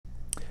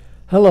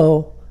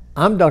Hello,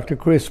 I'm Dr.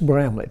 Chris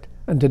Bramlett,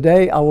 and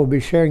today I will be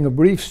sharing a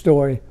brief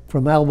story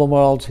from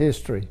Albemarle's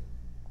history.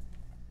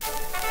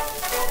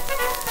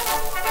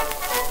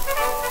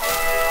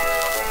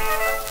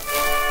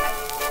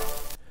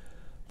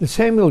 The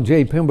Samuel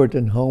J.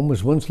 Pemberton home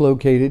was once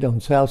located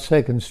on South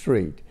 2nd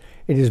Street.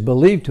 It is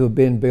believed to have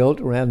been built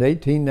around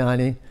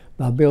 1890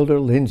 by builder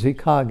Lindsay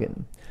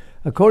Coggin.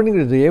 According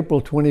to the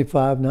April 25,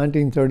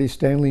 1930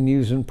 Stanley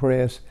News and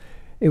Press,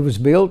 it was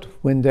built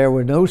when there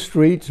were no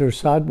streets or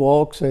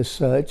sidewalks as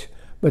such,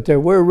 but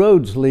there were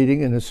roads leading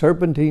in a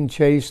serpentine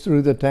chase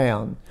through the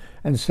town,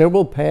 and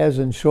several paths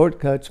and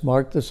shortcuts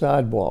marked the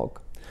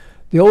sidewalk.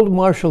 The old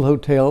Marshall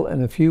Hotel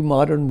and a few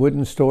modern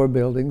wooden store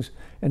buildings,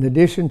 in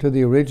addition to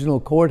the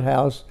original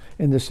courthouse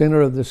in the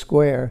center of the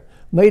square,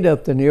 made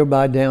up the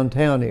nearby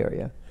downtown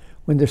area.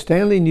 When the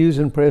Stanley News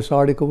and Press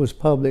article was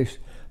published,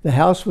 the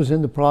house was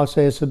in the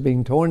process of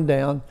being torn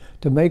down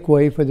to make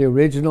way for the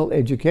original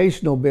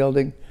educational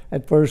building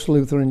at First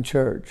Lutheran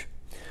Church.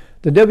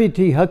 The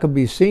W.T.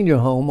 Huckabee Senior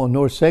Home on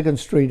North 2nd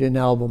Street in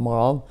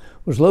Albemarle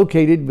was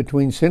located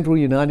between Central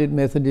United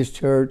Methodist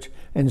Church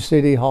and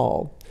City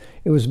Hall.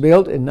 It was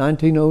built in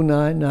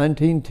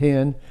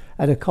 1909-1910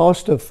 at a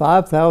cost of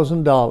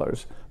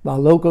 $5,000 by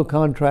local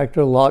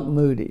contractor Locke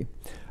Moody.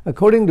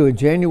 According to a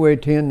January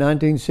 10,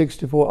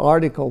 1964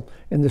 article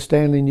in the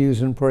Stanley News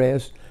and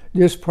Press,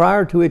 just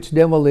prior to its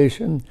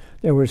demolition,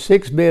 there were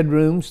 6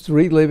 bedrooms,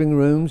 3 living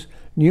rooms,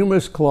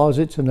 numerous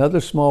closets and other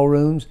small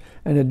rooms,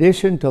 in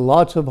addition to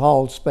lots of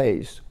hall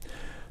space.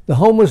 The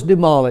home was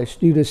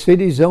demolished due to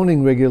city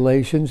zoning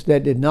regulations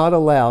that did not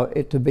allow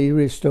it to be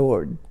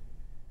restored.